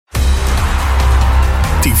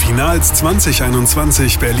Die Finals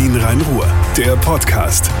 2021 Berlin-Rhein-Ruhr, der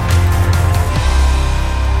Podcast.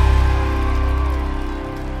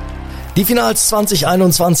 Die Finals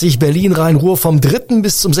 2021 Berlin-Rhein-Ruhr vom 3.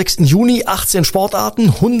 bis zum 6. Juni, 18 Sportarten,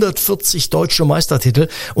 140 deutsche Meistertitel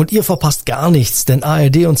und ihr verpasst gar nichts, denn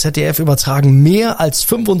ARD und ZDF übertragen mehr als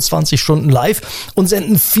 25 Stunden live und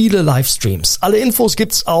senden viele Livestreams. Alle Infos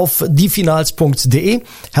gibt's auf diefinals.de.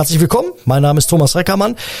 Herzlich willkommen, mein Name ist Thomas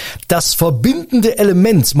Reckermann. Das verbindende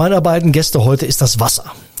Element meiner beiden Gäste heute ist das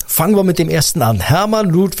Wasser. Fangen wir mit dem ersten an. Hermann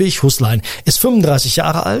Ludwig Hußlein ist 35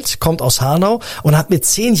 Jahre alt, kommt aus Hanau und hat mit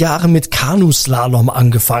 10 Jahren mit Kanuslalom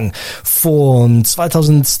angefangen. Von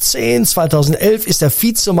 2010, 2011 ist er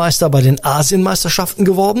Vizemeister bei den Asienmeisterschaften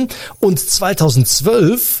geworden und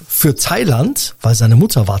 2012 für Thailand, weil seine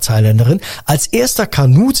Mutter war Thailänderin, als erster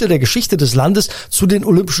Kanute der Geschichte des Landes zu den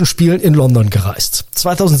Olympischen Spielen in London gereist.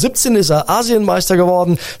 2017 ist er Asienmeister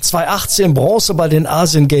geworden, 2018 Bronze bei den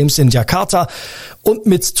Asian Games in Jakarta. Und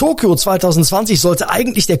mit Tokio 2020 sollte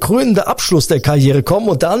eigentlich der krönende Abschluss der Karriere kommen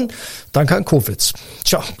und dann kam Covid.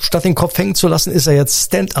 Tja, statt den Kopf hängen zu lassen, ist er jetzt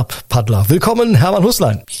Stand-Up-Paddler. Willkommen, Hermann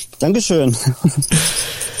Hußlein. Dankeschön.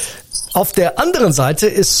 Auf der anderen Seite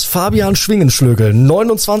ist Fabian Schwingenschlögel,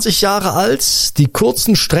 29 Jahre alt. Die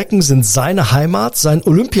kurzen Strecken sind seine Heimat. Sein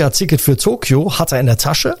Olympiaticket für Tokio hat er in der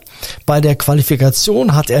Tasche. Bei der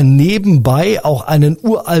Qualifikation hat er nebenbei auch einen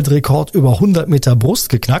Uraltrekord über 100 Meter Brust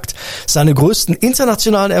geknackt. Seine größten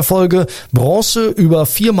internationalen Erfolge: Bronze über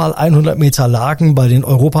 4x100 Meter Lagen bei den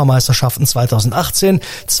Europameisterschaften 2018.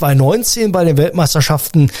 2019 bei den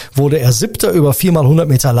Weltmeisterschaften wurde er 7. über 4x100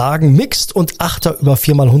 Meter Lagen Mixed und 8. über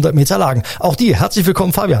 4x100 Meter Lagen. Auch dir, herzlich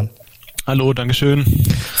willkommen, Fabian. Hallo, Dankeschön.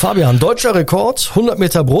 Fabian, deutscher Rekord, 100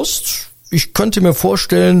 Meter Brust. Ich könnte mir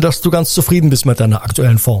vorstellen, dass du ganz zufrieden bist mit deiner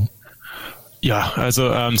aktuellen Form. Ja,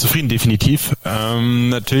 also zufrieden definitiv.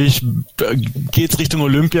 Natürlich geht's Richtung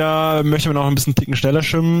Olympia, möchte man auch ein bisschen Ticken schneller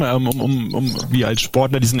schwimmen, um wie als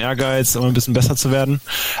Sportler diesen Ehrgeiz, um ein bisschen besser zu werden.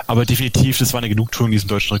 Aber definitiv, das war eine Genugtuung, diesen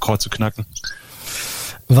deutschen Rekord zu knacken.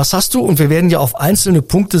 Was hast du, und wir werden ja auf einzelne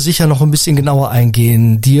Punkte sicher noch ein bisschen genauer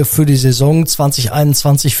eingehen, dir für die Saison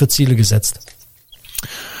 2021 für Ziele gesetzt?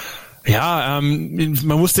 Ja,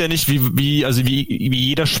 man wusste ja nicht, wie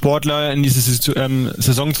jeder Sportler in diese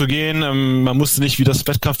Saison zu gehen. Man wusste nicht, wie das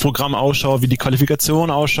Wettkampfprogramm ausschaut, wie die Qualifikation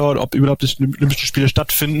ausschaut, ob überhaupt die Olympischen Spiele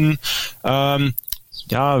stattfinden.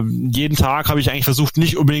 Jeden Tag habe ich eigentlich versucht,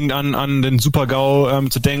 nicht unbedingt an den Super-GAU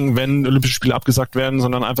zu denken, wenn Olympische Spiele abgesagt werden,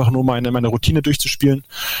 sondern einfach nur meine Routine durchzuspielen.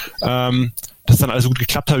 Das dann also gut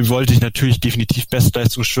geklappt hat, wollte ich natürlich definitiv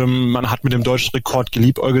Bestleistung schwimmen. Man hat mit dem deutschen Rekord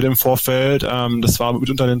geliebäugelt im Vorfeld. Das war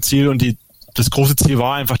mitunter ein Ziel und das große Ziel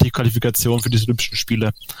war einfach die Qualifikation für diese Olympischen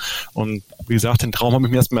Spiele. Und wie gesagt, den Traum habe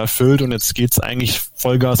ich mir erstmal erfüllt und jetzt geht's eigentlich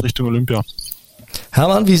Vollgas Richtung Olympia.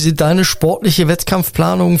 Hermann, wie sieht deine sportliche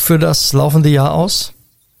Wettkampfplanung für das laufende Jahr aus?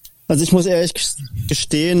 Also ich muss ehrlich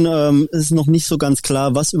gestehen, es ist noch nicht so ganz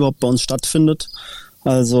klar, was überhaupt bei uns stattfindet.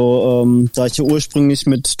 Also da ich ja ursprünglich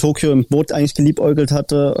mit Tokio im Boot eigentlich geliebäugelt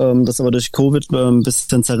hatte, das aber durch Covid ein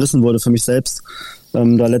bisschen zerrissen wurde für mich selbst, da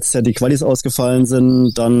letztes Jahr die Qualis ausgefallen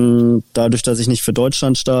sind, dann dadurch, dass ich nicht für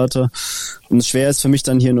Deutschland starte und es schwer ist für mich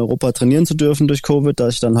dann hier in Europa trainieren zu dürfen durch Covid, da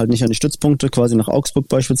ich dann halt nicht an die Stützpunkte quasi nach Augsburg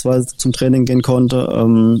beispielsweise zum Training gehen konnte,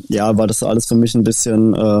 war das alles für mich ein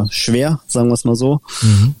bisschen schwer, sagen wir es mal so.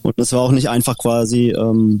 Mhm. Und es war auch nicht einfach quasi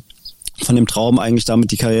von dem Traum eigentlich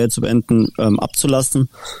damit die Karriere zu beenden, abzulassen.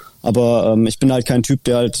 Aber ich bin halt kein Typ,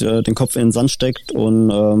 der halt den Kopf in den Sand steckt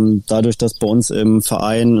und dadurch, dass bei uns im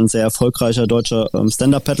Verein ein sehr erfolgreicher deutscher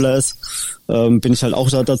Stand-Up-Paddler ist, bin ich halt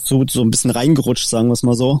auch dazu so ein bisschen reingerutscht, sagen wir es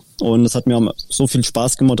mal so. Und es hat mir so viel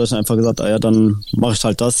Spaß gemacht, dass ich einfach gesagt habe, dann mache ich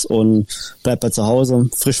halt das und bleib bei zu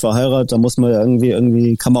Hause, frisch verheiratet, da muss man ja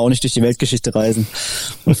irgendwie kann man auch nicht durch die Weltgeschichte reisen.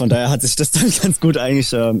 Und von daher hat sich das dann ganz gut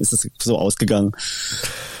eigentlich, ist es so ausgegangen.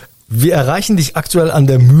 Wir erreichen dich aktuell an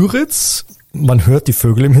der Müritz. Man hört die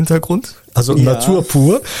Vögel im Hintergrund, also ja. Natur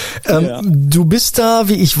pur. Du bist da,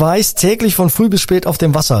 wie ich weiß, täglich von früh bis spät auf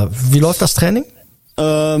dem Wasser. Wie läuft das Training?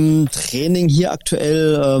 Training hier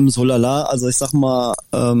aktuell so lala. Also ich sag mal,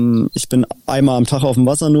 ich bin einmal am Tag auf dem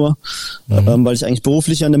Wasser nur, weil ich eigentlich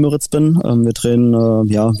beruflich an der Müritz bin. Wir drehen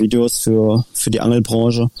Videos für die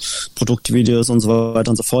Angelbranche, Produktvideos und so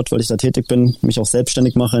weiter und so fort, weil ich da tätig bin, mich auch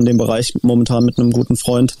selbstständig mache in dem Bereich momentan mit einem guten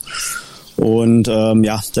Freund. Und da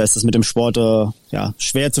ist es mit dem Sport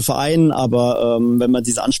schwer zu vereinen, aber wenn man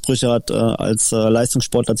diese Ansprüche hat, als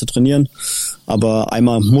Leistungssportler zu trainieren, aber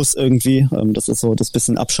einmal muss irgendwie, das ist so das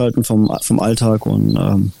bisschen Abschalten vom Alltag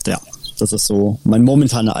und das ist so mein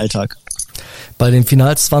momentaner Alltag. Bei den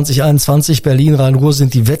Finals 2021 Berlin-Rhein-Ruhr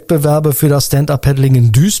sind die Wettbewerbe für das Stand-Up-Paddling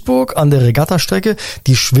in Duisburg an der Regattastrecke.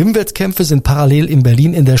 Die Schwimmwettkämpfe sind parallel in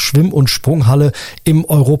Berlin in der Schwimm- und Sprunghalle im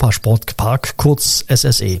Europasportpark, kurz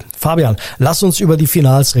SSE. Fabian, lass uns über die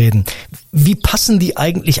Finals reden. Wie passen die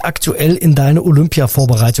eigentlich aktuell in deine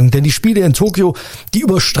Olympia-Vorbereitung? Denn die Spiele in Tokio, die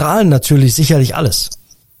überstrahlen natürlich sicherlich alles.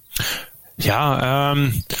 Ja,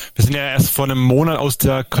 wir sind ja erst vor einem Monat aus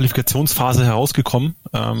der Qualifikationsphase herausgekommen.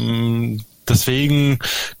 Deswegen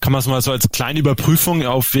kann man es mal so als kleine Überprüfung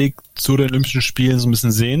auf Weg zu den Olympischen Spielen so ein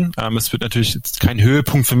bisschen sehen. Es wird natürlich jetzt kein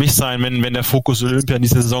Höhepunkt für mich sein, wenn der Fokus Olympia in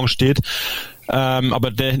dieser Saison steht.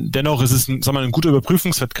 Aber dennoch ist es ein guter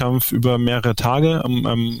Überprüfungswettkampf über mehrere Tage,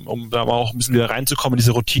 um da aber auch ein bisschen wieder reinzukommen in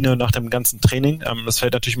diese Routine nach dem ganzen Training. Das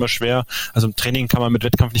fällt natürlich immer schwer. Also im Training kann man mit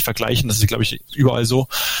Wettkampf nicht vergleichen. Das ist, glaube ich, überall so.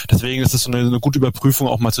 Deswegen ist es so eine gute Überprüfung,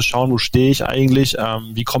 auch mal zu schauen, wo stehe ich eigentlich,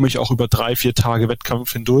 wie komme ich auch über 3-4 Tage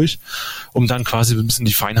Wettkampf hindurch, um dann quasi ein bisschen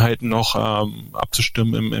die Feinheiten noch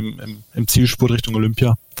abzustimmen im Zielspurt Richtung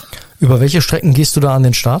Olympia. Über welche Strecken gehst du da an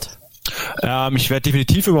den Start? Ich werde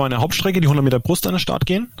definitiv über meine Hauptstrecke, die 100 Meter Brust, an den Start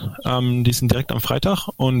gehen. Die sind direkt am Freitag.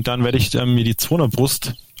 Und dann werde ich mir die 200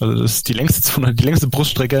 Brust, also das ist die längste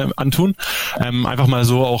Bruststrecke antun. Einfach mal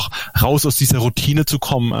so auch raus aus dieser Routine zu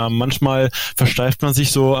kommen. Manchmal versteift man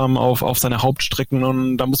sich so auf seine Hauptstrecken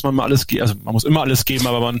und da muss man mal alles geben. Also man muss immer alles geben,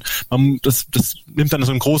 aber das nimmt dann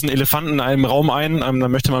so einen großen Elefanten in einem Raum ein. Dann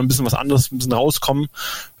möchte man ein bisschen was anderes, ein bisschen rauskommen.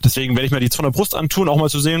 Deswegen werde ich mir die 200 Brust antun, auch mal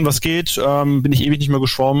zu sehen, was geht. Bin ich ewig nicht mehr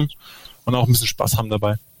geschwommen und auch ein bisschen Spaß haben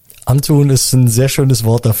dabei. Antun ist ein sehr schönes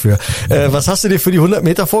Wort dafür. Was hast du dir für die 100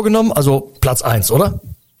 Meter vorgenommen? Also Platz 1, oder?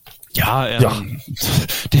 Ja,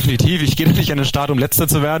 definitiv. Ich gehe natürlich an den Start, um Letzter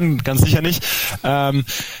zu werden, ganz sicher nicht.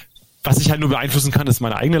 Was ich halt nur beeinflussen kann, ist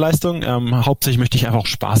meine eigene Leistung. Hauptsächlich möchte ich einfach auch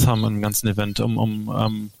Spaß haben an dem ganzen Event,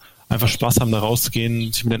 um einfach Spaß haben, da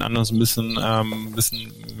rauszugehen, sich mit den anderen so ein bisschen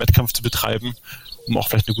Wettkampf zu betreiben, um auch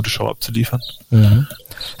vielleicht eine gute Show abzuliefern. Mhm.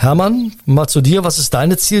 Hermann, mal zu dir. Was ist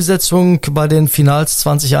deine Zielsetzung bei den Finals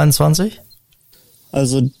 2021?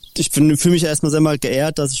 Also ich fühle mich erstmal sehr mal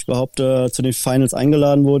geehrt, dass ich überhaupt zu den Finals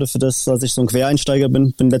eingeladen wurde, für das, dass ich so ein Quereinsteiger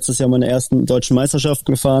bin. Bin letztes Jahr meine ersten deutschen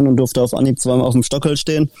Meisterschaften gefahren und durfte auf Anhieb zweimal auf dem Stockhöll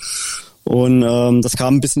stehen. Und das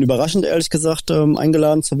kam ein bisschen überraschend, ehrlich gesagt,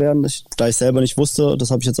 eingeladen zu werden, da ich selber nicht wusste.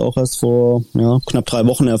 Das habe ich jetzt auch erst vor knapp 3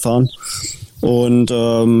 Wochen erfahren. Und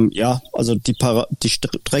also die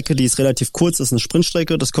Strecke, die ist relativ kurz, ist eine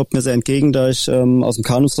Sprintstrecke. Das kommt mir sehr entgegen, da ich aus dem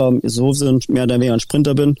Kanuslalom so mehr oder weniger ein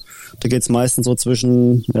Sprinter bin. Da geht's meistens so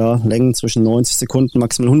zwischen Längen zwischen 90 Sekunden,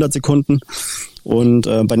 maximal 100 Sekunden. Und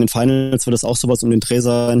bei den Finals wird das auch sowas um den Dreh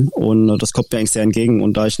sein. Und das kommt mir eigentlich sehr entgegen.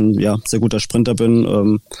 Und da ich ein sehr guter Sprinter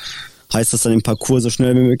bin, heißt das dann im Parcours so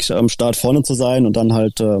schnell wie möglich am Start vorne zu sein und dann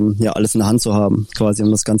halt alles in der Hand zu haben, quasi,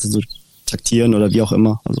 um das Ganze zu taktieren oder wie auch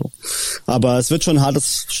immer. Also, aber es wird schon ein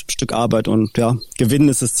hartes Stück Arbeit und gewinnen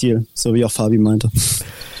ist das Ziel, so wie auch Fabi meinte.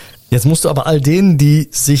 Jetzt musst du aber all denen, die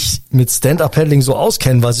sich mit Stand-Up-Paddling so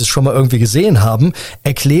auskennen, weil sie es schon mal irgendwie gesehen haben,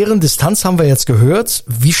 erklären, Distanz haben wir jetzt gehört.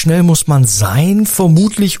 Wie schnell muss man sein,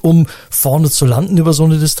 vermutlich, um vorne zu landen über so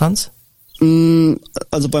eine Distanz?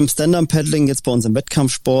 Also beim Stand-Up-Paddling, jetzt bei uns im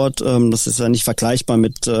Wettkampfsport, das ist ja nicht vergleichbar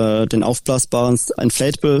mit den aufblasbaren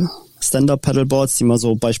Inflatable Stand-Up-Paddleboards, die man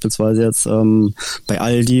so beispielsweise jetzt bei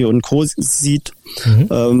Aldi und Co. sieht.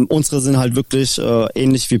 Unsere sind halt wirklich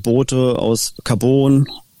ähnlich wie Boote aus Carbon,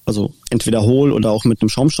 also entweder hohl oder auch mit einem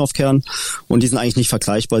Schaumstoffkern. Und die sind eigentlich nicht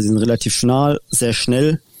vergleichbar. Sie sind relativ schmal, sehr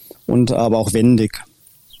schnell und aber auch wendig.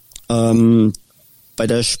 Bei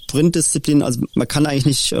der Sprintdisziplin, also man kann eigentlich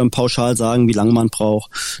nicht pauschal sagen, wie lange man braucht.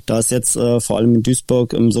 Da es jetzt vor allem in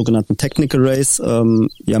Duisburg im sogenannten Technical Race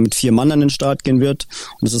mit 4 Mann an den Start gehen wird.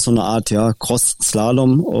 Und das ist so eine Art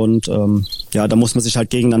Cross-Slalom und da muss man sich halt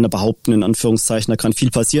gegeneinander behaupten, in Anführungszeichen. Da kann viel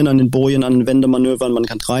passieren an den Bojen, an den Wendemanövern, man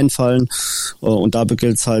kann reinfallen und da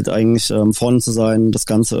gilt es halt eigentlich vorne zu sein, das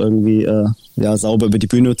Ganze irgendwie sauber über die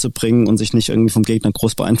Bühne zu bringen und sich nicht irgendwie vom Gegner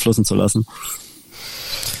groß beeinflussen zu lassen.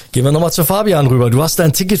 Gehen wir nochmal zu Fabian rüber. Du hast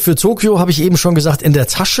dein Ticket für Tokio, habe ich eben schon gesagt, in der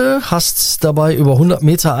Tasche, hast dabei über 100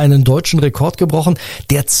 Meter einen deutschen Rekord gebrochen,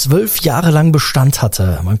 der 12 Jahre lang Bestand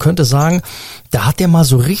hatte. Man könnte sagen, da hat der mal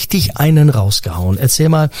so richtig einen rausgehauen. Erzähl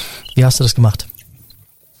mal, wie hast du das gemacht?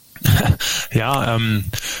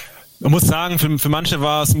 Man muss sagen, für manche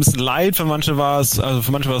war es ein bisschen leid, für manche war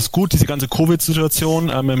es gut, diese ganze Covid-Situation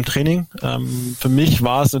im Training. Für mich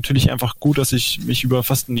war es natürlich einfach gut, dass ich mich über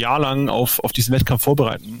fast ein Jahr lang auf diesen Wettkampf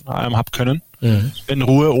vorbereiten habe können. in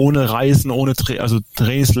Ruhe, ohne Reisen, ohne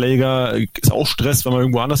Trainingslager, ist auch Stress, wenn man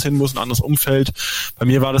irgendwo anders hin muss, ein anderes Umfeld. Bei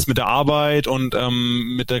mir war das mit der Arbeit und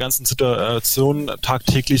mit der ganzen Situation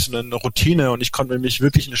tagtäglich so eine Routine und ich konnte mich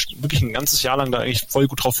wirklich ein ganzes Jahr lang da eigentlich voll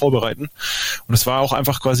gut drauf vorbereiten. Und es war auch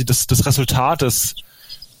einfach quasi das Resultat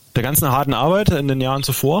der ganzen harten Arbeit in den Jahren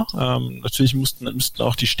zuvor. Natürlich müssten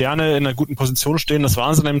auch die Sterne in einer guten Position stehen, das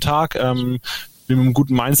waren sie an dem Tag. Bin mit einem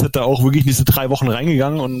guten Mindset da auch wirklich in diese 3 Wochen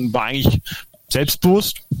reingegangen und war eigentlich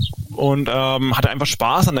selbstbewusst und hatte einfach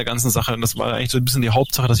Spaß an der ganzen Sache. Und das war eigentlich so ein bisschen die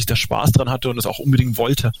Hauptsache, dass ich da Spaß dran hatte und das auch unbedingt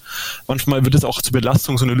wollte. Manchmal wird es auch zur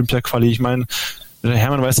Belastung, so eine Olympia-Quali. Ich meine, der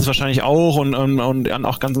Hermann weiß das wahrscheinlich auch und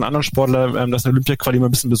auch ganzen anderen Sportler, dass eine Olympia-Quali immer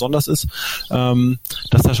ein bisschen besonders ist,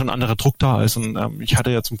 dass da schon ein anderer Druck da ist. Und ich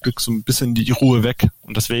hatte ja zum Glück so ein bisschen die Ruhe weg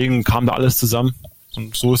und deswegen kam da alles zusammen.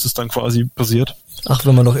 Und so ist es dann quasi passiert. Ach,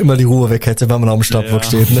 wenn man noch immer die Ruhe weg hätte, wenn man auf dem Startblock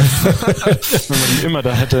steht, ne? Wenn man die immer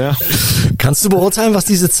da hätte, ja. Kannst du beurteilen, was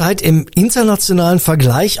diese Zeit im internationalen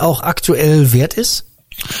Vergleich auch aktuell wert ist?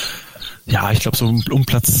 Ja, ich glaube so um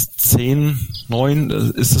Platz 10, 9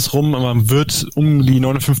 ist es rum. Man wird um die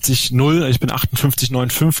 59,0, ich bin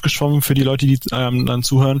 58,95 geschwommen für die Leute, die dann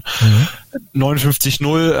zuhören.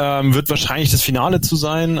 59,0 wird wahrscheinlich das Finale zu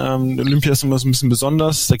sein. Olympia ist immer so ein bisschen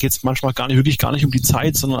besonders. Da geht es manchmal gar nicht um die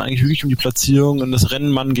Zeit, sondern eigentlich wirklich um die Platzierung und das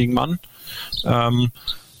Rennen Mann gegen Mann.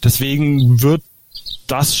 Deswegen wird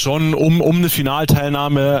das schon um eine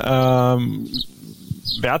Finalteilnahme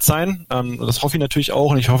wert sein. Das hoffe ich natürlich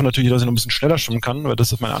auch und ich hoffe natürlich, dass ich noch ein bisschen schneller schwimmen kann, weil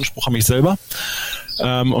das ist mein Anspruch an mich selber.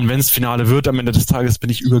 Und wenn es Finale wird, am Ende des Tages bin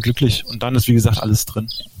ich überglücklich und dann ist, wie gesagt, alles drin.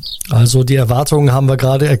 Also die Erwartungen haben wir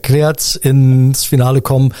gerade erklärt, ins Finale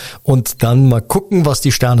kommen und dann mal gucken, was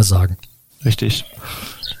die Sterne sagen. Richtig.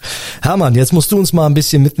 Hermann, jetzt musst du uns mal ein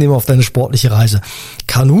bisschen mitnehmen auf deine sportliche Reise.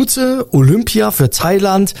 Kanute, Olympia für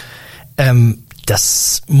Thailand,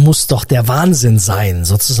 das muss doch der Wahnsinn sein,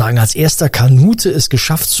 sozusagen als erster Kanute es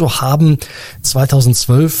geschafft zu haben,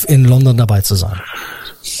 2012 in London dabei zu sein.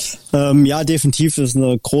 Ja, definitiv, das ist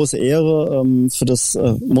eine große Ehre für das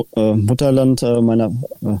Mutterland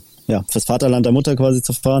fürs Vaterland der Mutter quasi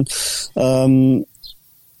zu fahren.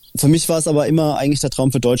 Für mich war es aber immer eigentlich der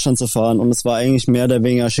Traum für Deutschland zu fahren und es war eigentlich mehr oder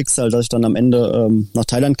weniger Schicksal, dass ich dann am Ende nach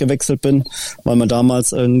Thailand gewechselt bin, weil man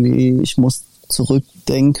damals irgendwie, ich muss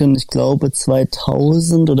zurückdenken, ich glaube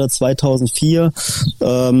 2000 oder 2004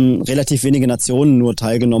 relativ wenige Nationen nur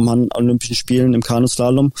teilgenommen haben an Olympischen Spielen im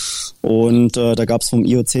Kanuslalom und da gab es vom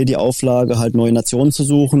IOC die Auflage, halt neue Nationen zu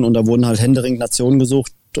suchen und da wurden halt händeringend Nationen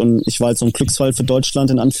gesucht und ich war halt so ein Glücksfall für Deutschland,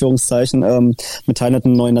 in Anführungszeichen, mit Thailand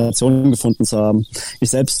eine neue Nation gefunden zu haben.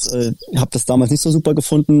 Ich selbst habe das damals nicht so super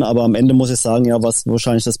gefunden, aber am Ende muss ich sagen, ja, was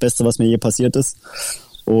wahrscheinlich das Beste, was mir je passiert ist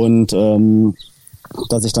und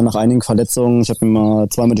dass ich dann nach einigen Verletzungen, ich habe mir mal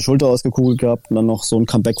zweimal die Schulter ausgekugelt gehabt und dann noch so ein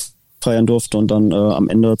Comeback feiern durfte und dann am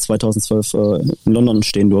Ende 2012 in London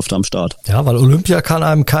stehen durfte am Start. Ja, weil Olympia kann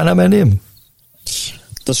einem keiner mehr nehmen.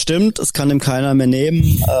 Das stimmt, es kann ihm keiner mehr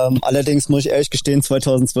nehmen. Allerdings muss ich ehrlich gestehen,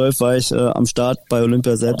 2012 war ich am Start bei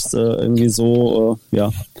Olympia selbst irgendwie so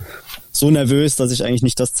nervös, dass ich eigentlich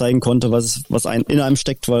nicht das zeigen konnte, was in einem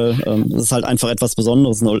steckt, weil es ist halt einfach etwas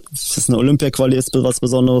Besonderes. Es ist eine Olympia-Quali, ist was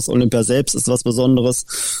Besonderes, Olympia selbst ist was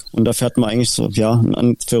Besonderes und da fährt man eigentlich so, ja, in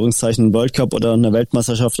Anführungszeichen einen World Cup oder eine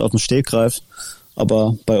Weltmeisterschaft auf dem Stegreif,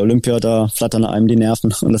 aber bei Olympia, da flattern einem die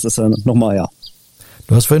Nerven und das ist ja nochmal, ja.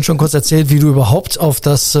 Du hast vorhin schon kurz erzählt, wie du überhaupt auf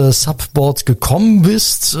das Subboard gekommen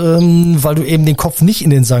bist, weil du eben den Kopf nicht in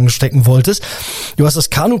den Sand stecken wolltest. Du hast das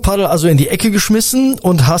Kanupaddel also in die Ecke geschmissen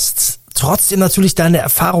und hast trotzdem natürlich deine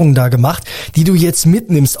Erfahrungen da gemacht, die du jetzt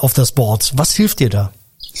mitnimmst auf das Board. Was hilft dir da?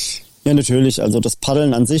 Ja, natürlich. Also das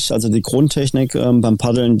Paddeln an sich, also die Grundtechnik beim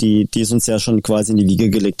Paddeln, die ist uns ja schon quasi in die Wiege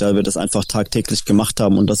gelegt, da wir das einfach tagtäglich gemacht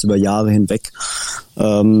haben und das über Jahre hinweg.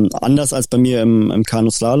 Anders als bei mir im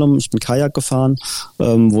Kanuslalom, ich bin Kajak gefahren,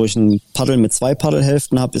 wo ich ein Paddel mit 2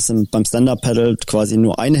 Paddelhälften habe, ist beim Stand-Up-Paddle quasi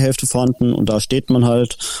nur eine Hälfte vorhanden und da steht man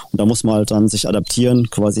halt und da muss man halt dann sich adaptieren,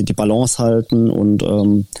 quasi die Balance halten und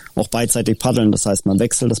auch beidseitig paddeln. Das heißt, man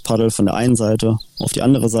wechselt das Paddel von der einen Seite auf die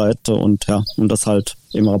andere Seite und ja, und das halt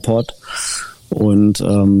im Rapport. Und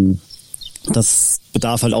das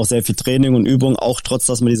bedarf halt auch sehr viel Training und Übung, auch trotz,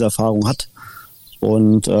 dass man diese Erfahrung hat.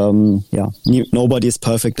 Und nobody is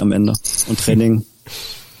perfect am Ende. Und Training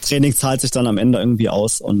zahlt sich dann am Ende irgendwie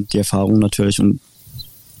aus und die Erfahrung natürlich. Und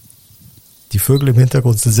die Vögel im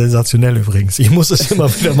Hintergrund sind sensationell übrigens. Ich muss es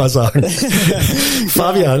immer wieder mal sagen.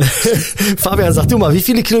 Fabian, sag du mal, wie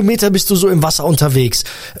viele Kilometer bist du so im Wasser unterwegs?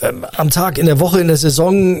 Am Tag, in der Woche, in der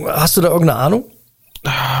Saison, hast du da irgendeine Ahnung?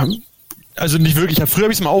 Also nicht wirklich. Früher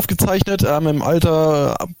habe ich es mal aufgezeichnet. Im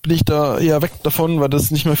Alter bin ich da eher weg davon, weil das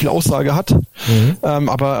nicht mehr viel Aussage hat.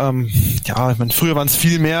 Aber ich meine, früher waren es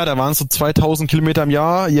viel mehr. Da waren es so 2000 Kilometer im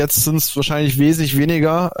Jahr. Jetzt sind es wahrscheinlich wesentlich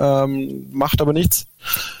weniger. Macht aber nichts.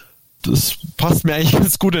 Das passt mir eigentlich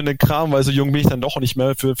ganz gut in den Kram, weil so jung bin ich dann doch nicht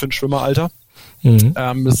mehr für ein Schwimmeralter.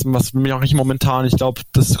 Das was mich auch nicht momentan. Ich glaube,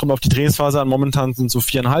 das kommt auf die Trainingsphase an. Momentan sind so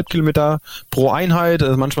 4,5 Kilometer pro Einheit.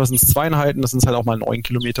 Also manchmal sind es 2 Einheiten. Das sind halt auch mal 9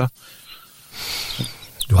 Kilometer.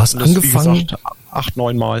 Du hast angefangen... Wie gesagt, 8,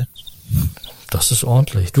 9 Mal. Das ist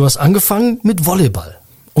ordentlich. Du hast angefangen mit Volleyball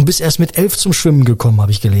und bist erst mit 11 zum Schwimmen gekommen,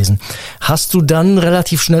 habe ich gelesen. Hast du dann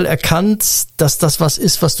relativ schnell erkannt, dass das was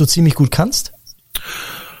ist, was du ziemlich gut kannst?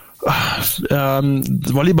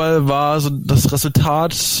 Volleyball war so das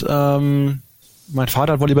Resultat, mein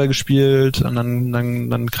Vater hat Volleyball gespielt und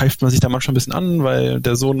dann greift man sich da manchmal ein bisschen an, weil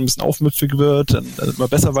der Sohn ein bisschen aufmüpfig wird, dann immer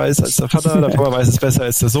besser weiß als der Vater weiß es besser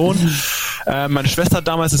als der Sohn. Meine Schwester hat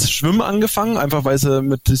damals das Schwimmen angefangen, einfach weil sie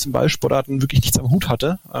mit diesen Ballsportarten wirklich nichts am Hut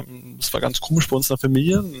hatte. Das war ganz komisch bei uns in der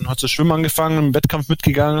Familie. Dann hat sie Schwimmen angefangen, im Wettkampf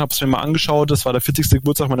mitgegangen, habe es mir mal angeschaut, das war der 40.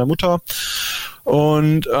 Geburtstag meiner Mutter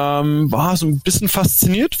und war so ein bisschen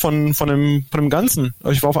fasziniert von dem Ganzen.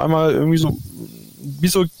 Ich war auf einmal irgendwie so wie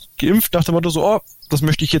so geimpft nach dem Motto so, das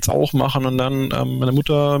möchte ich jetzt auch machen. Und dann meine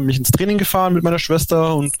Mutter mich ins Training gefahren mit meiner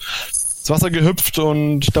Schwester und ins Wasser gehüpft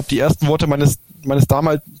und ich glaube, die ersten Worte meines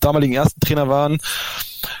damaligen ersten Trainer waren,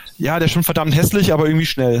 ja, der ist schon verdammt hässlich, aber irgendwie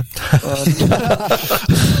schnell.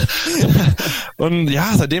 Und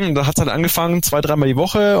ja, seitdem, da hat es halt angefangen, 2-3 Mal die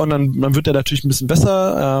Woche und dann wird der natürlich ein bisschen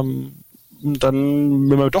besser. Dann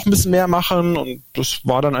will man doch ein bisschen mehr machen und das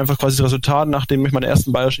war dann einfach quasi das Resultat, nachdem ich meine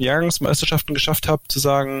ersten bayerischen Jahrgangsmeisterschaften geschafft habe, zu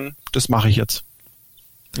sagen, das mache ich jetzt.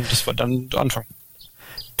 Und das war dann der Anfang.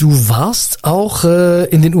 Du warst auch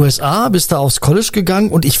in den USA, bist da aufs College gegangen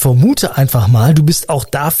und ich vermute einfach mal, du bist auch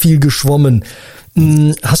da viel geschwommen.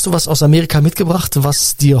 Hast du was aus Amerika mitgebracht,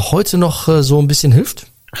 was dir heute noch so ein bisschen hilft?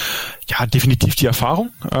 Ja, definitiv die Erfahrung.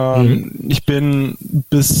 Ich bin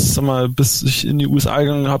bis ich in die USA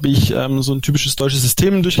gegangen, habe ich so ein typisches deutsches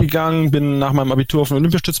System durchgegangen, bin nach meinem Abitur auf den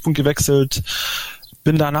Olympiastützpunkt gewechselt,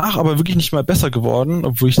 bin danach aber wirklich nicht mal besser geworden,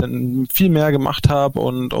 obwohl ich dann viel mehr gemacht habe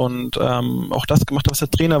und auch das gemacht habe, was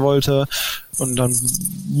der Trainer wollte. Und dann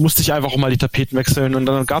musste ich einfach auch mal die Tapeten wechseln. Und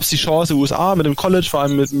dann gab es die Chance, USA mit dem College, vor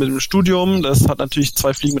allem mit dem Studium. Das hat natürlich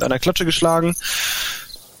 2 Fliegen mit einer Klatsche geschlagen.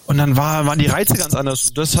 Und dann waren die Reize ganz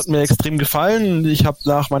anders. Das hat mir extrem gefallen. Ich habe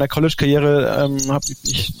nach meiner College-Karriere,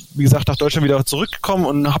 wie gesagt, nach Deutschland wieder zurückgekommen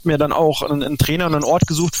und habe mir dann auch einen Trainer und einen Ort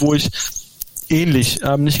gesucht, wo ich ähnlich,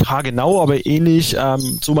 nicht haargenau, aber ähnlich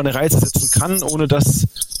so meine Reize setzen kann, ohne dass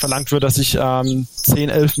verlangt wird, dass ich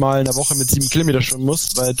 10-11 Mal in der Woche mit 7 Kilometer schwimmen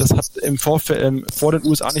muss, weil das hat vor den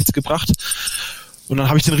USA nichts gebracht. Und dann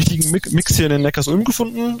habe ich den richtigen Mix hier in den Neckarsulm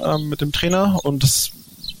gefunden mit dem Trainer und das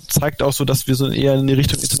zeigt auch so, dass wir so eher in die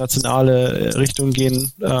Richtung internationale Richtung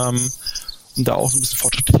gehen, um da auch ein bisschen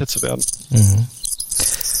fortschrittlicher zu werden. Mhm.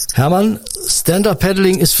 Hermann,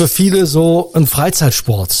 Stand-Up-Paddling ist für viele so ein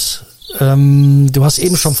Freizeitsport. Du hast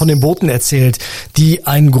eben schon von den Booten erzählt, die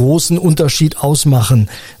einen großen Unterschied ausmachen.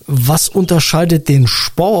 Was unterscheidet den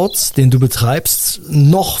Sport, den du betreibst,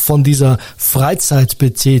 noch von dieser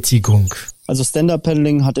Freizeitbetätigung? Also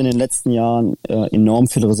Stand-Up-Paddling hat in den letzten Jahren enorm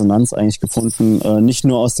viel Resonanz eigentlich gefunden, nicht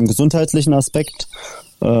nur aus dem gesundheitlichen Aspekt.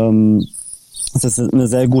 Es ist eine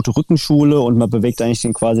sehr gute Rückenschule und man bewegt eigentlich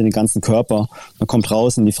quasi den ganzen Körper. Man kommt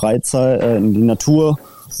raus in die Freizeit, in die Natur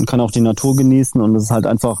und kann auch die Natur genießen und es ist halt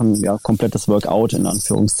einfach ein komplettes Workout in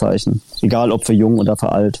Anführungszeichen. Egal ob für jung oder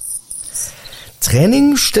für alt.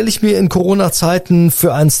 Training stelle ich mir in Corona-Zeiten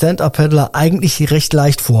für einen Stand-Up-Paddler eigentlich recht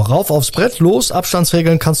leicht vor. Rauf aufs Brett, los,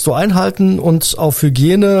 Abstandsregeln kannst du einhalten und auf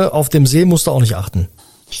Hygiene auf dem See musst du auch nicht achten.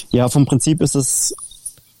 Ja, vom Prinzip ist es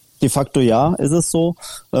de facto ist es so.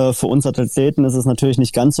 Für uns Athleten ist es natürlich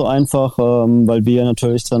nicht ganz so einfach, weil wir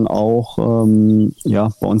natürlich dann auch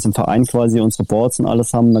bei uns im Verein quasi unsere Boards und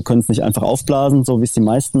alles haben. Da können es nicht einfach aufblasen, so wie es die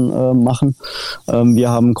meisten machen. Wir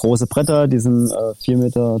haben große Bretter, die sind 4,30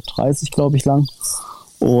 Meter, glaube ich, lang.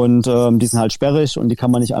 Und die sind halt sperrig und die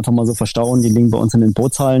kann man nicht einfach mal so verstauen. Die liegen bei uns in den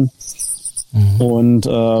Bootshallen. Mhm. Und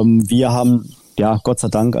wir haben Gott sei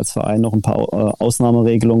Dank als Verein noch ein paar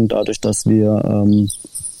Ausnahmeregelungen, dadurch, dass wir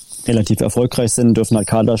relativ erfolgreich sind, dürfen halt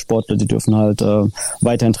Kadersportler, die dürfen halt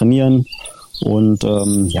weiterhin trainieren und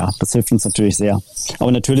das hilft uns natürlich sehr.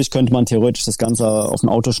 Aber natürlich könnte man theoretisch das Ganze auf ein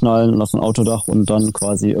Auto schnallen und auf ein Autodach und dann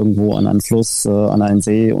quasi irgendwo an einen Fluss, an einen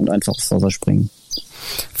See und einfach aufs Wasser springen.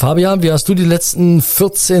 Fabian, wie hast du die letzten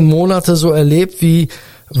 14 Monate so erlebt? Wie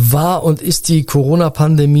war und ist die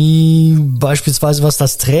Corona-Pandemie beispielsweise, was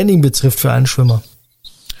das Training betrifft, für einen Schwimmer?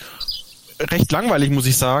 recht langweilig, muss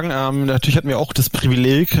ich sagen. Natürlich hatten wir auch das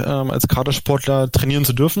Privileg, als Kadersportler trainieren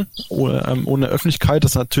zu dürfen, ohne Öffentlichkeit.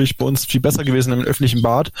 Das ist natürlich bei uns viel besser gewesen im öffentlichen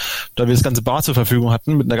Bad, da wir das ganze Bad zur Verfügung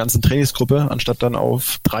hatten mit einer ganzen Trainingsgruppe, anstatt dann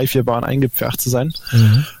auf 3-4 Bahnen eingepfercht zu sein.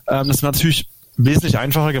 Das war natürlich wesentlich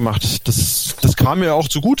einfacher gemacht. Das kam mir auch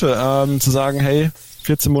zugute, zu sagen, hey,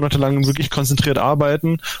 14 Monate lang wirklich konzentriert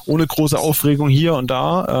arbeiten, ohne große Aufregung hier und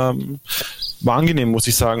da. War angenehm, muss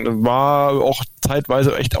ich sagen. War auch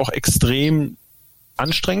zeitweise echt auch extrem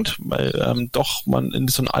anstrengend, weil doch man in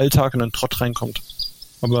so einen Alltag, in einen Trott reinkommt.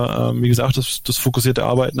 Aber wie gesagt, das fokussierte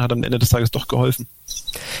Arbeiten hat am Ende des Tages doch geholfen.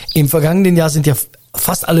 Im vergangenen Jahr sind ja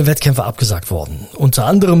fast alle Wettkämpfe abgesagt worden. Unter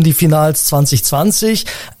anderem die Finals 2020,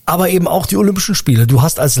 aber eben auch die Olympischen Spiele. Du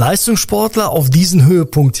hast als Leistungssportler auf diesen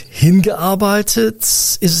Höhepunkt hingearbeitet.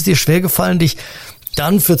 Ist es dir schwer gefallen, dich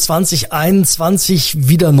dann für 2021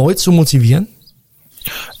 wieder neu zu motivieren?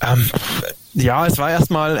 Ja, es war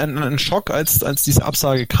erstmal ein Schock, als diese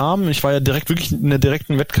Absage kam. Ich war ja wirklich in der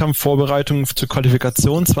direkten Wettkampfvorbereitung zur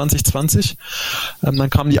Qualifikation 2020. Dann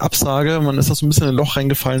kam die Absage, man ist auch so ein bisschen in ein Loch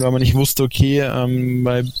reingefallen, weil man nicht wusste, okay,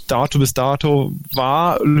 bei bis dato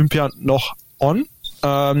war Olympia noch on.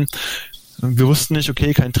 Wir wussten nicht,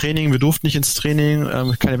 okay, kein Training, wir durften nicht ins Training,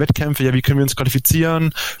 keine Wettkämpfe, ja, wie können wir uns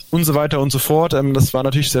qualifizieren und so weiter und so fort. Das war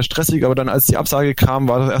natürlich sehr stressig, aber dann, als die Absage kam,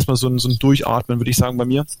 war das erstmal so ein Durchatmen, würde ich sagen, bei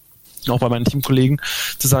mir, auch bei meinen Teamkollegen,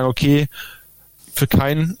 zu sagen, okay, für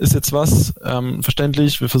keinen ist jetzt was,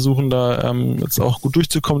 verständlich, wir versuchen da jetzt auch gut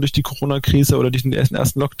durchzukommen durch die Corona-Krise oder durch den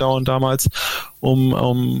ersten Lockdown damals,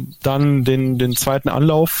 um dann den zweiten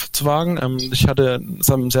Anlauf zu wagen. Ich hatte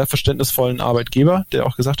einen sehr verständnisvollen Arbeitgeber, der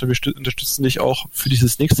auch gesagt hat, wir unterstützen dich auch für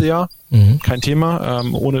dieses nächste Jahr, kein Thema,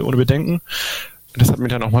 ohne Bedenken. Das hat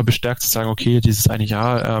mich dann auch mal bestärkt zu sagen, okay, dieses eine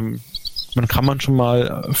Jahr, kann man schon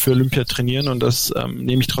mal für Olympia trainieren und das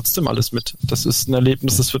nehme ich trotzdem alles mit. Das ist ein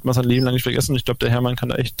Erlebnis, das wird man sein Leben lang nicht vergessen. Ich glaube, der Hermann kann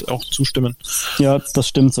da echt auch zustimmen. Ja, das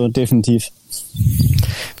stimmt so, definitiv.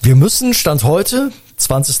 Wir müssen, Stand heute,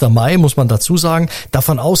 20. Mai, muss man dazu sagen,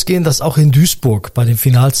 davon ausgehen, dass auch in Duisburg bei den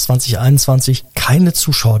Finals 2021 keine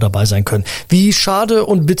Zuschauer dabei sein können. Wie schade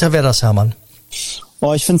und bitter wäre das, Hermann?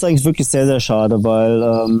 Oh, ich finde es eigentlich wirklich sehr, sehr schade, weil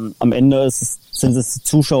am Ende sind es die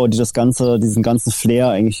Zuschauer, die diesen ganzen Flair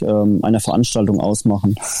eigentlich einer Veranstaltung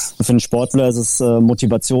ausmachen. Für einen Sportler ist es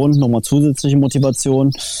Motivation, nochmal zusätzliche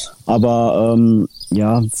Motivation, aber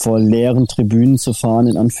vor leeren Tribünen zu fahren,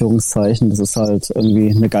 in Anführungszeichen, das ist halt irgendwie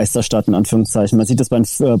eine Geisterstadt, in Anführungszeichen. Man sieht das bei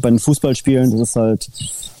den Fußballspielen, das ist halt,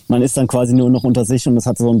 man ist dann quasi nur noch unter sich und das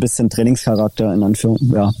hat so ein bisschen Trainingscharakter, in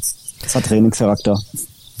Anführungszeichen, ja, das hat Trainingscharakter.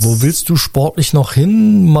 Wo willst du sportlich noch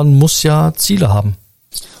hin? Man muss ja Ziele haben.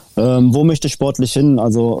 Wo möchte ich sportlich hin?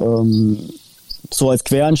 Also so als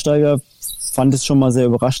Quereinsteiger fand ich es schon mal sehr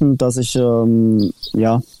überraschend, dass ich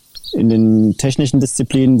in den technischen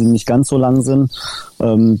Disziplinen, die nicht ganz so lang sind,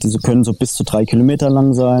 diese können so bis zu 3 Kilometer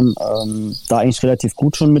lang sein, da eigentlich relativ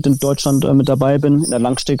gut schon mit in Deutschland mit dabei bin. In der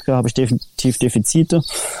Langstrecke habe ich definitiv Defizite,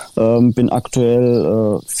 bin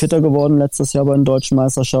aktuell fitter geworden letztes Jahr bei den deutschen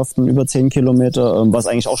Meisterschaften, über 10 Kilometer, was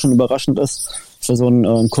eigentlich auch schon überraschend ist für so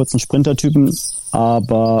einen kurzen Sprintertypen.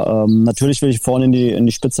 Aber natürlich will ich vorne in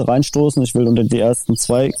die Spitze reinstoßen. Ich will unter die ersten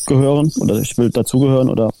 2 gehören oder ich will dazugehören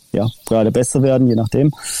oder gerade Beste werden, je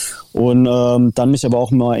nachdem. Und dann mich aber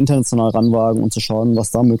auch mal international ranwagen und zu schauen,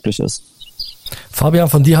 was da möglich ist. Fabian,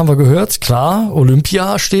 von dir haben wir gehört, klar,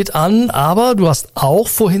 Olympia steht an, aber du hast auch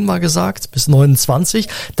vorhin mal gesagt, bis 29,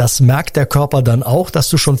 das merkt der Körper dann auch, dass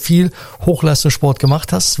du schon viel Hochleistungssport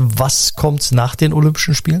gemacht hast. Was kommt nach den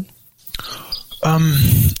Olympischen Spielen?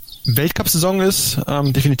 Weltcup-Saison ist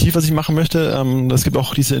definitiv, was ich machen möchte. Es gibt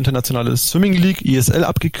auch diese internationale Swimming League, ISL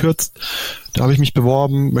abgekürzt. Da habe ich mich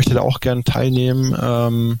beworben, möchte da auch gerne teilnehmen.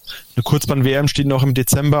 Eine Kurzbahn-WM steht noch im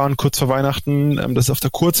Dezember an, kurz vor Weihnachten. Das ist auf der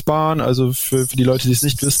Kurzbahn, also für die Leute, die es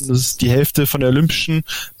nicht wissen, das ist die Hälfte von der Olympischen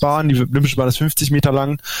Bahn. Die Olympische Bahn ist 50 Meter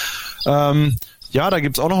lang. Da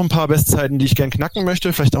gibt's auch noch ein paar Bestzeiten, die ich gern knacken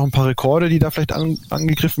möchte, vielleicht auch ein paar Rekorde, die da vielleicht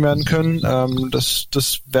angegriffen werden können. Das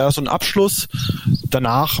wäre so ein Abschluss.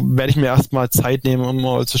 Danach werde ich mir erstmal Zeit nehmen, um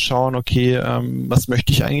mal zu schauen, okay, was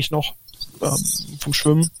möchte ich eigentlich noch vom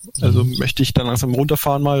Schwimmen? Also möchte ich dann langsam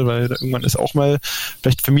runterfahren mal, weil irgendwann ist auch mal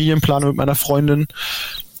vielleicht Familienplanung mit meiner Freundin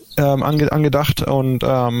angedacht und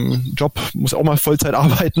Job muss auch mal Vollzeit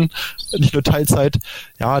arbeiten, nicht nur Teilzeit.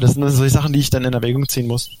 Ja, das sind solche Sachen, die ich dann in Erwägung ziehen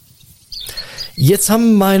muss. Jetzt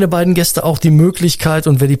haben meine beiden Gäste auch die Möglichkeit,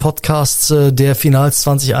 und wer die Podcasts der Finals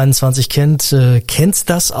 2021 kennt, kennt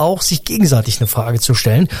das auch, sich gegenseitig eine Frage zu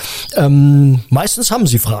stellen. Meistens haben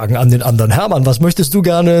sie Fragen an den anderen. Hermann, was möchtest du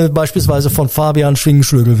gerne beispielsweise von Fabian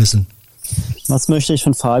Schwingenschlögel wissen? Was möchte ich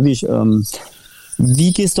von Fabi?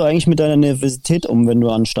 Wie gehst du eigentlich mit deiner Nervosität um, wenn du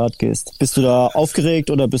an den Start gehst? Bist du da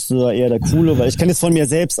aufgeregt oder bist du da eher der Coole? Weil ich kenne es von mir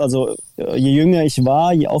selbst, also je jünger ich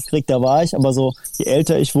war, je aufgeregter war ich, aber so je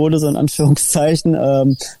älter ich wurde, so in Anführungszeichen,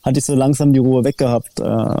 hatte ich so langsam die Ruhe weggehabt.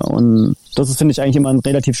 Und das ist, finde ich, eigentlich immer ein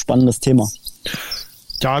relativ spannendes Thema.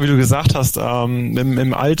 Ja, wie du gesagt hast,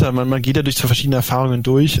 im Alter, man geht ja durch verschiedene Erfahrungen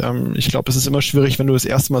durch. Ich glaube, es ist immer schwierig, wenn du das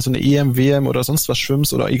erste Mal so eine EM, WM oder sonst was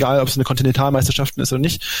schwimmst oder egal, ob es eine Kontinentalmeisterschaft ist oder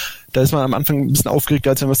nicht. Da ist man am Anfang ein bisschen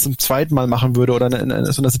aufgeregter, als wenn man es zum zweiten Mal machen würde oder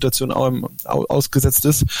in so einer Situation ausgesetzt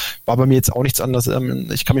ist. War bei mir jetzt auch nichts anderes.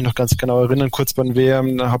 Ich kann mich noch ganz genau erinnern, kurz beim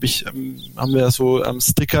WM, da haben wir so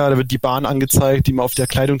Sticker, da wird die Bahn angezeigt, die man auf der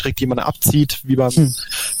Kleidung trägt, die man abzieht, wie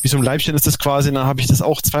so ein Leibchen ist das quasi. Und dann habe ich das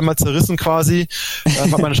auch zweimal zerrissen quasi.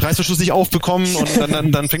 Hat man den Reißverschluss nicht aufbekommen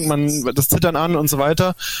und dann fängt man das Zittern an und so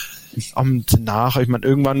weiter. Und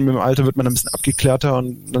irgendwann mit dem Alter wird man ein bisschen abgeklärter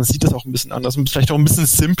und dann sieht das auch ein bisschen anders und vielleicht auch ein bisschen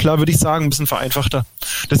simpler, würde ich sagen, ein bisschen vereinfachter.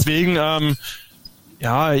 Deswegen,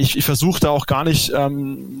 ich versuche da auch gar nicht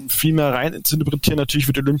viel mehr rein zu interpretieren. Natürlich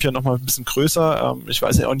wird Olympia nochmal ein bisschen größer. Ich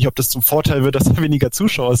weiß ja auch nicht, ob das zum Vorteil wird, dass da weniger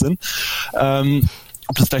Zuschauer sind.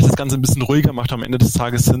 Ob das vielleicht das Ganze ein bisschen ruhiger macht am Ende des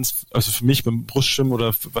Tages, also für mich beim Brustschwimmen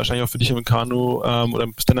oder wahrscheinlich auch für dich im Kanu oder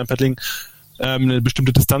im Stand-Up-Paddling, eine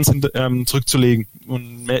bestimmte Distanz zurückzulegen.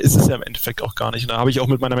 Und mehr ist es ja im Endeffekt auch gar nicht. Und da habe ich auch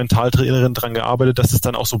mit meiner Mentaltrainerin dran gearbeitet, dass es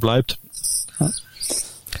dann auch so bleibt.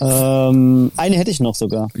 Eine hätte ich noch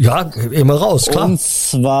sogar. Ja, immer raus, klar. Und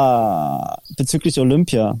zwar bezüglich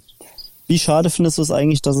Olympia. Wie schade findest du es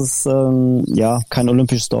eigentlich, dass es kein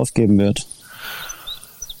olympisches Dorf geben wird?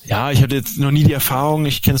 Ja, ich hatte jetzt noch nie die Erfahrung,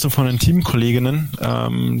 ich kenne es nur von den Teamkolleginnen,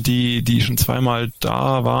 die schon zweimal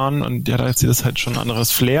da waren und die hat erzählt, das ist halt schon ein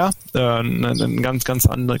anderes Flair, ein ganz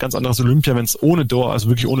anderes Olympia, wenn es ohne Dorf, also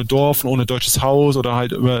wirklich ohne Dorf und ohne deutsches Haus oder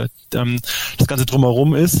halt über das Ganze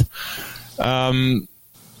drumherum ist. Ich finde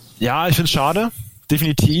es schade,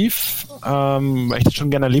 definitiv, weil ich das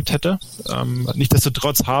schon gerne erlebt hätte.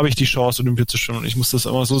 Nichtsdestotrotz habe ich die Chance, Olympia zu schwimmen. Ich muss das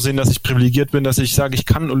immer so sehen, dass ich privilegiert bin, dass ich sage, ich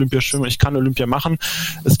kann Olympia schwimmen, ich kann Olympia machen.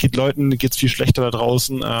 Es geht Leuten, geht's viel schlechter da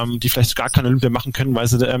draußen, die vielleicht gar kein Olympia machen können, weil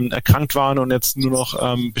sie erkrankt waren und jetzt nur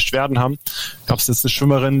noch Beschwerden haben. Gab es jetzt eine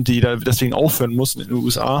Schwimmerin, die da deswegen aufhören muss in den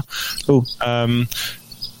USA.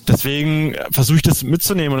 Deswegen versuche ich das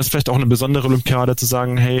mitzunehmen und es ist vielleicht auch eine besondere Olympiade zu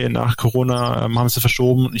sagen, hey, nach Corona haben sie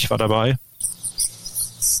verschoben und ich war dabei.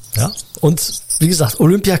 Ja, und wie gesagt,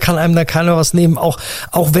 Olympia kann einem da keiner was nehmen, auch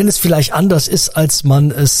wenn es vielleicht anders ist, als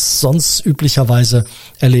man es sonst üblicherweise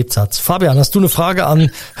erlebt hat. Fabian, hast du eine Frage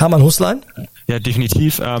an Hermann Huslein? Ja,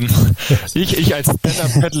 definitiv. Ich als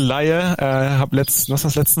Stand-Up-Paddle-Laie habe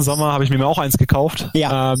letzten Sommer habe ich mir auch eins gekauft.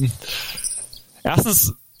 Ja.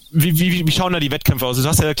 Erstens, wie schauen da die Wettkämpfe aus? Du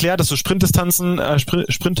hast ja erklärt, dass so Sprintdistanz und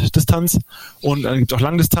dann gibt es auch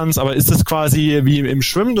Langdistanz, aber ist das quasi wie im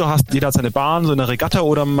Schwimmen? Jeder hat seine Bahn, so eine Regatta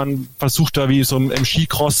oder man versucht da wie so im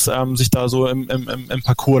Skicross sich da so im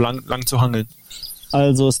Parcours lang zu hangeln?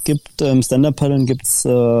 Also es gibt im Stand-Up-Paddeln gibt's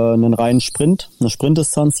einen reinen Sprint, eine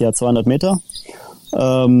Sprintdistanz, 200 Meter.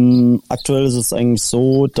 Aktuell ist es eigentlich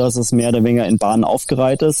so, dass es mehr oder weniger in Bahnen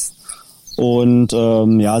aufgereiht ist. Und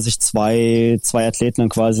sich zwei Athleten dann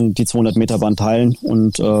quasi die 200 Meter Bahn teilen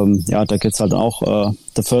und da gibt's halt auch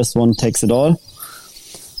the first one takes it all.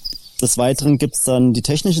 Des Weiteren gibt's dann die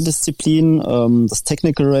technische Disziplin, das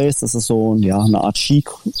Technical Race, das ist so eine Art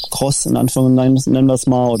Skicross in Anführungszeichen nennen wir es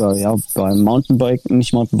mal, oder beim Mountainbiken,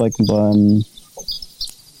 nicht Mountainbiken, beim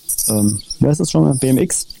wie heißt das schon?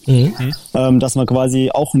 BMX. Dass man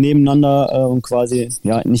quasi auch nebeneinander quasi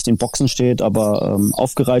nicht in Boxen steht, aber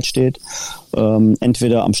aufgereiht steht.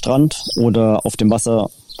 Entweder am Strand oder auf dem Wasser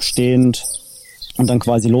stehend und dann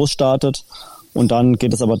quasi losstartet. Und dann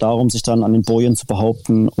geht es aber darum, sich dann an den Bojen zu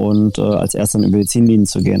behaupten und als erster dann über die Ziellinien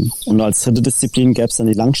zu gehen. Und als dritte Disziplin gäbe es dann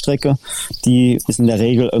die Langstrecke. Die ist in der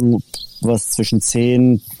Regel irgendwas zwischen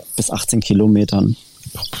 10 bis 18 Kilometern.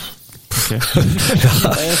 Okay.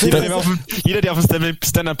 Jeder, der auf dem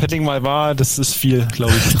Stand-Up-Paddling mal war, das ist viel,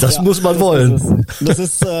 glaube ich. Das muss man wollen. Das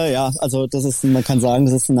ist man kann sagen,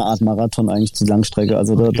 das ist eine Art Marathon eigentlich, die Langstrecke.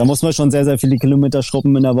 Also da muss man schon sehr, sehr viele Kilometer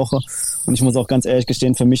schrubben in der Woche. Und ich muss auch ganz ehrlich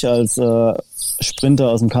gestehen, für mich als Sprinter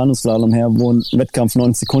aus dem Kanuslalom her, wo ein Wettkampf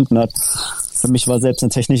 90 Sekunden hat, für mich war selbst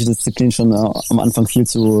eine technische Disziplin schon am Anfang viel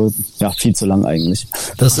zu lang eigentlich.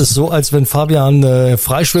 Das ist so, als wenn Fabian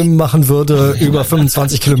Freischwimmen machen würde über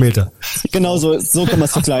 25 Kilometer. Genau so kann man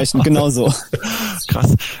es vergleichen, genau so.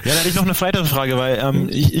 Krass. Ja, dann hätte ich noch eine weitere Frage, weil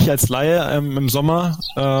ich als Laie im Sommer,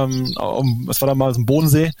 was war da mal, so ein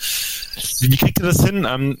Bodensee, wie kriegt ihr das hin?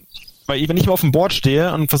 weil wenn ich mal auf dem Board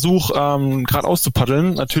stehe und versuche geradeaus zu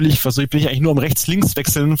paddeln, natürlich bin ich eigentlich nur am Rechts-Links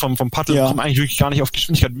wechseln vom Paddel, komme eigentlich wirklich gar nicht auf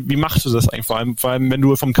Geschwindigkeit. Wie machst du das eigentlich vor allem, wenn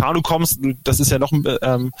du vom Kanu kommst, das ist ja noch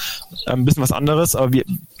ein bisschen was anderes, aber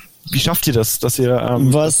wie schafft ihr das, dass ihr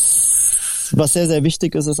Was sehr, sehr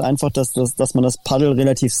wichtig ist, ist einfach, dass man das Paddel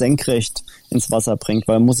relativ senkrecht ins Wasser bringt.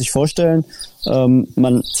 Weil man muss sich vorstellen,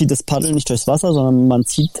 man zieht das Paddel nicht durchs Wasser, sondern man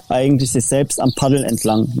zieht eigentlich sich selbst am Paddel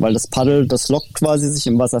entlang. Weil das Paddel, das lockt quasi sich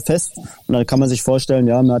im Wasser fest. Und dann kann man sich vorstellen,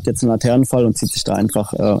 ja, man hat jetzt einen Laternenfall und zieht sich da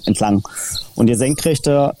einfach entlang. Und je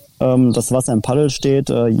senkrechter das Wasser im Paddel steht,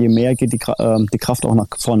 je mehr geht die Kraft auch nach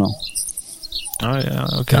vorne. Ah, ja,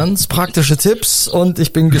 okay. Ganz praktische Tipps und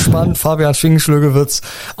ich bin gespannt, Fabian Schwingenschlöge wird's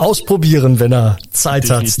ausprobieren, wenn er Zeit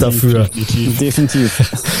hat dafür.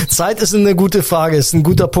 Definitiv. Zeit ist eine gute Frage, ist ein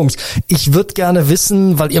guter Punkt. Ich würde gerne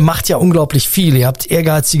wissen, weil ihr macht ja unglaublich viel, ihr habt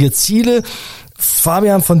ehrgeizige Ziele.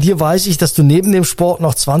 Fabian, von dir weiß ich, dass du neben dem Sport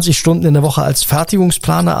noch 20 Stunden in der Woche als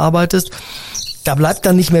Fertigungsplaner arbeitest. Da bleibt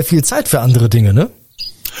dann nicht mehr viel Zeit für andere Dinge, ne?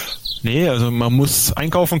 Nee, also man muss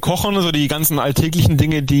einkaufen, kochen, also die ganzen alltäglichen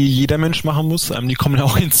Dinge, die jeder Mensch machen muss, die kommen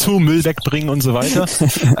auch hinzu, Müll wegbringen und so weiter.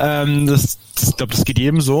 Ich glaube, das geht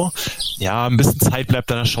jedem so. Ja, ein bisschen Zeit bleibt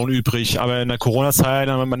dann schon übrig, aber in der Corona-Zeit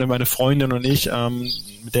haben meine Freundin und ich,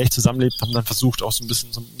 mit der ich zusammenlebe, haben dann versucht, auch so ein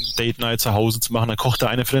bisschen so ein Date-Night zu Hause zu machen. Dann kocht der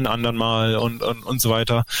eine für den anderen mal und so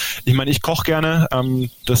weiter. Ich meine, ich koche gerne,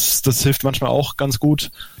 das hilft manchmal auch ganz gut,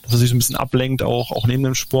 dass er sich so ein bisschen ablenkt, auch neben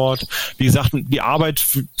dem Sport. Wie gesagt, die Arbeit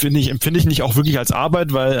empfinde ich nicht auch wirklich als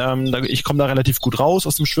Arbeit, weil ich komme da relativ gut raus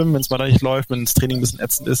aus dem Schwimmen, wenn es mal da nicht läuft, wenn das Training ein bisschen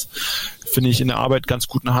ätzend ist, finde ich in der Arbeit ganz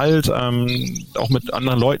guten Halt. Auch mit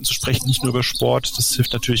anderen Leuten zu sprechen, nicht nur über Sport, das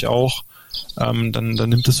hilft natürlich auch. Dann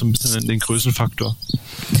nimmt es so ein bisschen den Größenfaktor.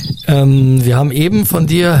 Wir haben eben von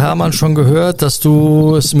dir, Hermann, schon gehört, dass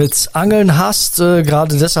du es mit Angeln hast,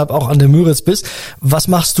 gerade deshalb auch an der Müritz bist. Was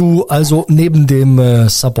machst du also neben dem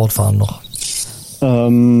Supportfahren noch?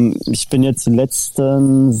 Ich bin jetzt die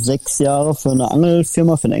letzten 6 Jahre für eine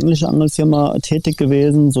englische Angelfirma tätig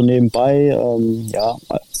gewesen. So nebenbei,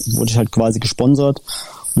 wurde ich halt quasi gesponsert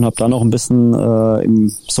und habe dann noch ein bisschen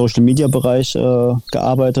im Social-Media-Bereich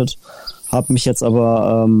gearbeitet. Habe mich jetzt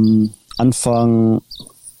aber Anfang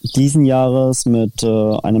diesen Jahres mit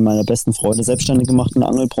einem meiner besten Freunde selbstständig gemacht in der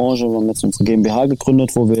Angelbranche. Wir haben jetzt unsere GmbH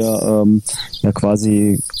gegründet, wo wir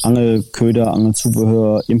quasi Angelköder,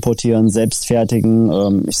 Angelzubehör importieren, selbst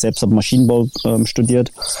fertigen. Ich selbst habe Maschinenbau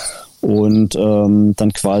studiert und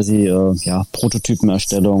dann quasi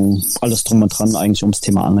Prototypenerstellung, alles drum und dran eigentlich ums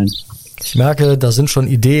Thema Angeln. Ich merke, da sind schon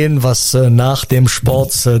Ideen, was nach dem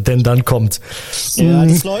Sport denn dann kommt. Ja,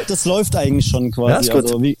 das läuft eigentlich schon quasi. Ja, ist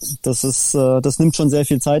gut. Also das nimmt schon sehr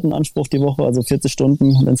viel Zeit in Anspruch die Woche, also 40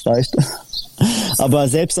 Stunden, wenn es reicht. Aber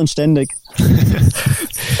selbst und ständig.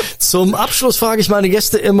 Zum Abschluss frage ich meine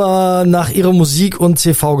Gäste immer nach ihrem Musik- und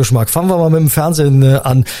TV-Geschmack. Fangen wir mal mit dem Fernsehen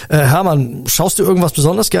an. Hermann, schaust du irgendwas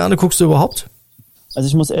besonders gerne? Guckst du überhaupt? Also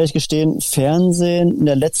ich muss ehrlich gestehen, Fernsehen in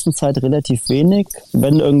der letzten Zeit relativ wenig.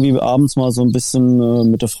 Wenn irgendwie abends mal so ein bisschen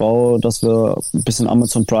mit der Frau, dass wir ein bisschen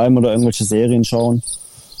Amazon Prime oder irgendwelche Serien schauen.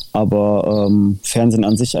 Aber Fernsehen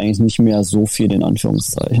an sich eigentlich nicht mehr so viel in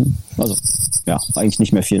Anführungszeichen. Also ja, eigentlich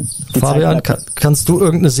nicht mehr viel. Fabian, kannst du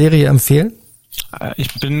irgendeine Serie empfehlen?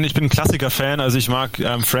 Ich bin ein Klassiker-Fan, also ich mag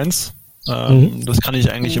Friends. Das kann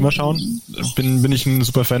ich eigentlich immer schauen. Bin ich ein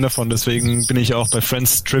super Fan davon, deswegen bin ich auch bei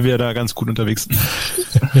Friends Trivia da ganz gut unterwegs.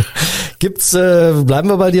 Bleiben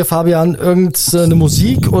wir bei dir, Fabian, irgendeine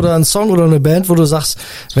Musik oder ein Song oder eine Band, wo du sagst,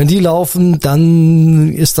 wenn die laufen,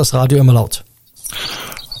 dann ist das Radio immer laut?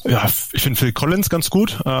 Ja, ich finde Phil Collins ganz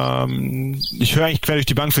gut. Ich höre eigentlich quer durch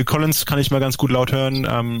die Bank. Phil Collins kann ich mal ganz gut laut hören.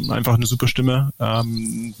 Einfach eine super Stimme.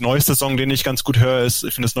 Neuester Song, den ich ganz gut höre, ist,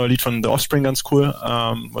 ich finde das neue Lied von The Offspring ganz cool.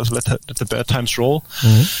 Also Let the Bad Times Roll.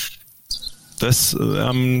 Mhm. Das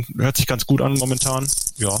hört sich ganz gut an momentan.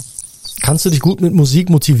 Ja. Kannst du dich gut mit Musik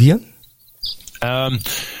motivieren? Am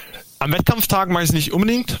Wettkampftag mache ich es nicht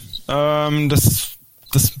unbedingt. Das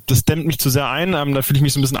dämmt mich zu sehr ein, da fühle ich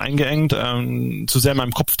mich so ein bisschen eingeengt, zu sehr in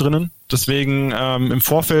meinem Kopf drinnen. Deswegen im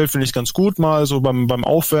Vorfeld finde ich es ganz gut, mal so beim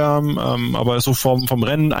Aufwärmen, aber so vom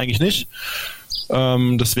Rennen eigentlich nicht.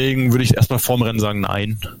 Deswegen würde ich erstmal vorm Rennen sagen,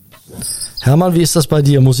 nein. Hermann, wie ist das bei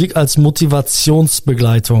dir? Musik als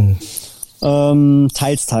Motivationsbegleitung?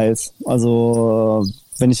 Teils. Also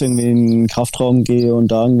wenn ich irgendwie in den Kraftraum gehe und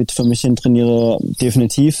da irgendwie für mich hin trainiere,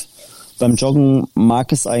 definitiv. Beim Joggen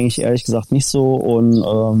mag es eigentlich ehrlich gesagt nicht so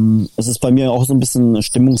und es ist bei mir auch so ein bisschen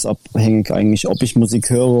stimmungsabhängig eigentlich, ob ich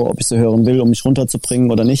Musik höre, ob ich sie hören will, um mich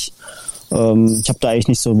runterzubringen oder nicht. Ich habe da eigentlich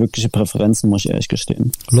nicht so wirkliche Präferenzen, muss ich ehrlich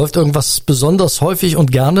gestehen. Läuft irgendwas besonders häufig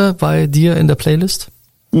und gerne bei dir in der Playlist?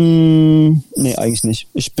 Nee, eigentlich nicht.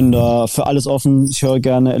 Ich bin da für alles offen. Ich höre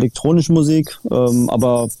gerne elektronische Musik,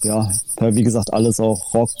 aber ja, wie gesagt, alles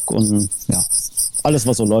auch Rock und ja, alles,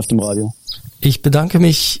 was so läuft im Radio. Ich bedanke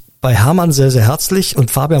mich bei Hermann sehr, sehr herzlich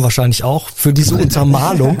und Fabian wahrscheinlich auch für diese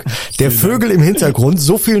Untermalung der Vögel im Hintergrund.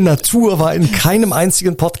 So viel Natur war in keinem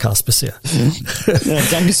einzigen Podcast bisher. Ja,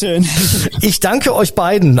 Dankeschön. Ich danke euch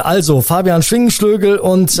beiden, also Fabian Schwingenschlögel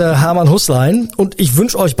und Hermann Hußlein, und ich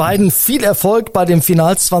wünsche euch beiden viel Erfolg bei dem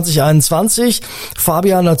Finals 2021.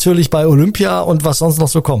 Fabian natürlich bei Olympia und was sonst noch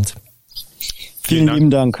so kommt. Vielen lieben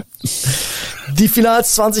Dank. Die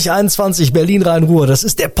Finals 2021 Berlin-Rhein-Ruhr, das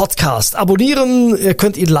ist der Podcast. Abonnieren, ihr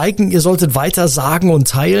könnt ihn liken, ihr solltet weiter sagen und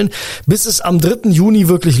teilen. Bis es am 3. Juni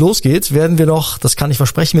wirklich losgeht, werden wir noch, das kann ich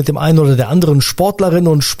versprechen, mit dem einen oder der anderen Sportlerin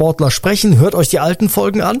und Sportler sprechen. Hört euch die alten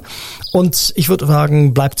Folgen an und ich würde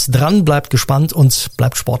sagen, bleibt dran, bleibt gespannt und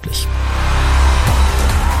bleibt sportlich.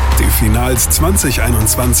 Die Finals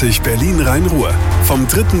 2021 Berlin-Rhein-Ruhr vom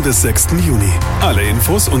 3. bis 6. Juni. Alle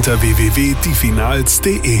Infos unter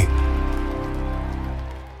www.diefinals.de.